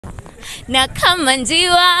na kama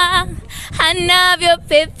njiwa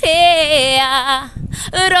anavyopepea,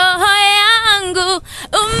 roho yangu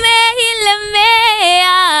umeilemea.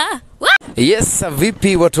 Yes,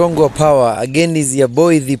 vipi watu wangu wa power, again is your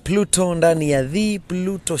boy The Pluto ndani ya The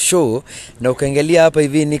Pluto Show. Na ukiangalia hapa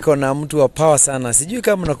hivi niko na mtu wa power sana. Sijui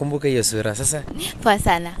kama mnakumbuka hiyo sura. Sasa poa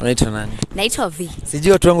sana. Unaitwa nani? Naitwa V.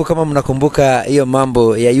 Sijui watu wangu kama mnakumbuka hiyo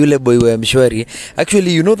mambo ya yule boy wa Mshwari.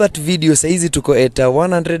 Actually you know that video saizi tuko at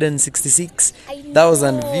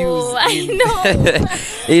 166,000 views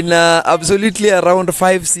in absolutely around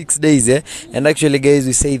 5-6 days and actually guys,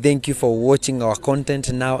 we say thank you for watching our content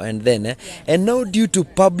now and then and now due to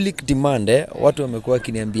public demand watu wamekuwa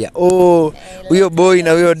kiniambia huyo boy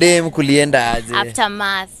na huyo dem kulienda aje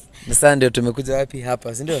aftermath. Sasa ndio tumekuja wapi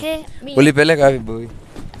hapa, si ndio? Ulipeleka wapi boy?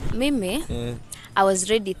 Mimi I was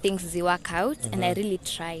ready, things they work out and I really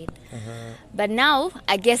tried. But now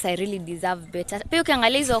I guess I really deserve better. Pia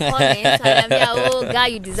ukiangalia hizo comments wanaambia guy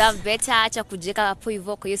you deserve better, acha kujeka hapo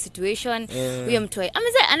hivyo kwa hiyo situation. Huyo mtu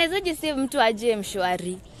anawezaje save mtu aje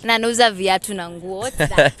Mshwari na anauza viatu na nguo?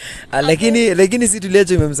 Lakini si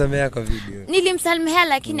tuliacho umemsamea kwa video. Nilimsamea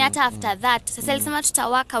lakini hata after that sasa alisema tuta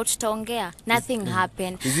work out, tutaongea. Nothing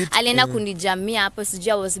happened. Alienda kunijamia hapo,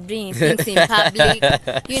 sijua was bringing things in public.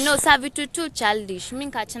 You know, sa vitu too childish. Mimi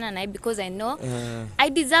nikaachana naye because I know I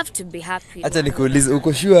deserve to be happy. Acha nikuulize,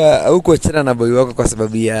 uko sure uko achana na boy wako kwa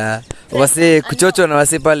sababu ya wase kuchocho na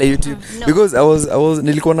wase pale YouTube? Because I was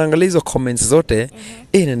nilikuwa naangalia hizo comments zote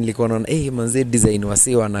na nilikuwa naona manze design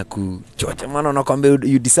wase wana kuchocha, maana wanakuambia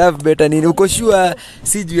you deserve better nini. Uko sure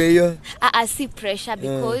sijui hiyo? See pressure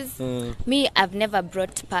because me I've never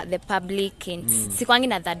brought the public in. Sikwangi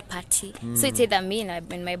na third party. So it's either me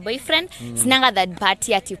and my boyfriend. Sinanga third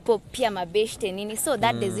party ati pop pia mabeshte nini. So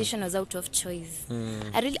that decision was out of choice.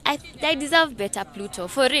 I deserve better, Pluto,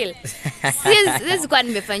 for real. This is what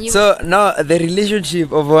nimefanywa. So now the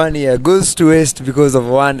relationship of 1 year goes to waste because of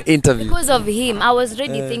one interview. Because of him, I was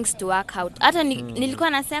ready things to work out. Hata nilikuwa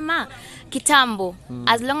nasema kitambo,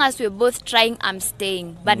 as long as we're both trying, I'm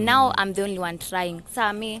staying. But now I'm the only one trying.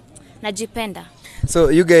 Sa me najipenda.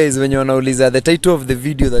 So you guys, when you wanauliza the title of the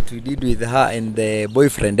video that we did with her and the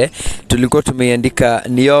boyfriend tulikuwa tumeandika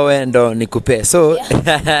niowe ndo nikupe. So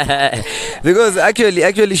because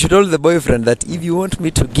actually she told the boyfriend that if you want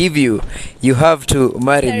me to give you, you have to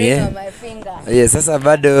marry me. Yes, sasa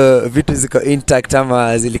bado vitu ziko intact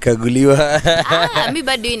ama zilikaguliwa? Mi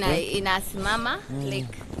bado inasimama. Like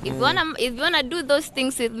if you wanna do those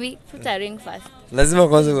things with me, put a ring first. Lazima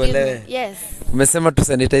kwanza uelewe. Yes. Umesema to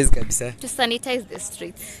sanitize kabisa. To sanitize the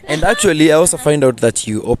streets. And actually I also find out that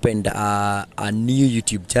you opened a new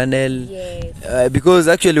YouTube channel. Yes.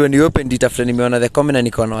 Because actually when you opened it after nimeona the comment na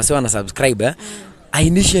nikaona wase wana subscribe I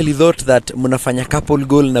initially thought that mnafanya couple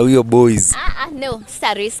goal na huyo boys. No, it's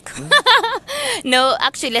a risk. No,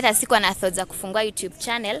 actually hata sikuwa na thoughts za kufungua YouTube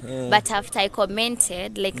channel, but after I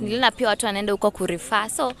commented like niliona pia watu wanaenda huko kurefer.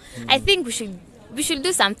 So I think we should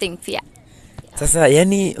do something pia. Sasa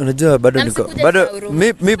yani unajua bado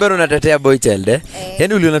mi bado natetea boy child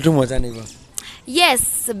yani uliona tu mwachana hivyo? Yes,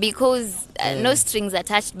 because no strings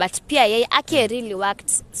attached, but pia yeye ake really worked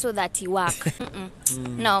so that he work.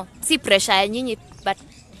 No, see pressure ya nyinyi, but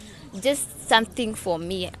just something for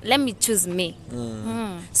me. Let me choose me.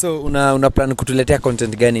 So una plan kutuletea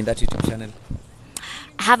content gani in that YouTube channel?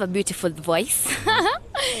 I have a beautiful voice.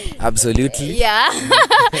 Absolutely. Yeah.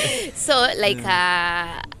 So like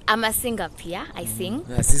I'm a singer pia, I sing.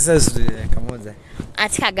 Sisa kamoja.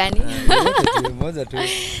 Atika gani? Moja tu.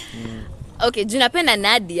 Okay, junapenda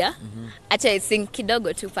Nadia. Acha I sing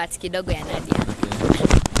kidogo tu, part kidogo ya Nadia.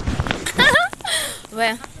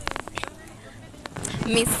 Well,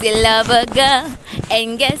 Missy Lover Girl,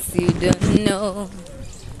 and guess you don't know.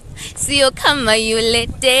 Sio kama yule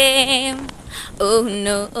dem. Oh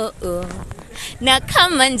no, na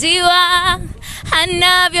kama njiwa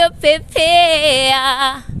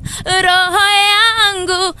anavyopepea, roho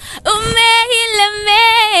yangu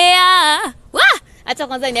umeilemea. Acha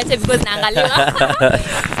kwanza niache because naangaliwa.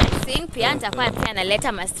 Sing pia nitakuwa pia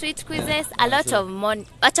naleta ma street quizzes, a lot of money.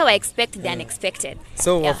 Acha wa expect the unexpected.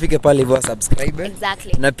 So wafike pale hivyo subscribe.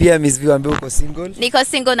 Exactly. Na pia Miss V ambaye uko single. Niko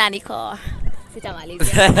single na niko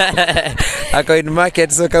sitamaliza. Ako in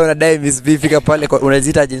market, so kama unadai Miss V fika pale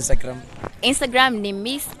unaziita Instagram. Instagram ni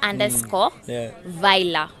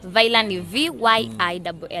miss_Vila. Vila ni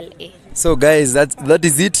VYILLA. So guys, that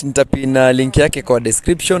is it. Nitapina link yake kwa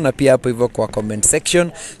description na pia hapo hivyo kwa comment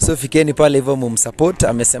section. So fikeni pale hivyo mumsupport.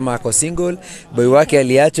 Amesema ako single, boy wake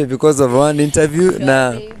aliachwa because of one interview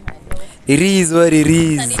na it is what it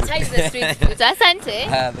is. Sanitize the streets. Asante.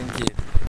 Thank you.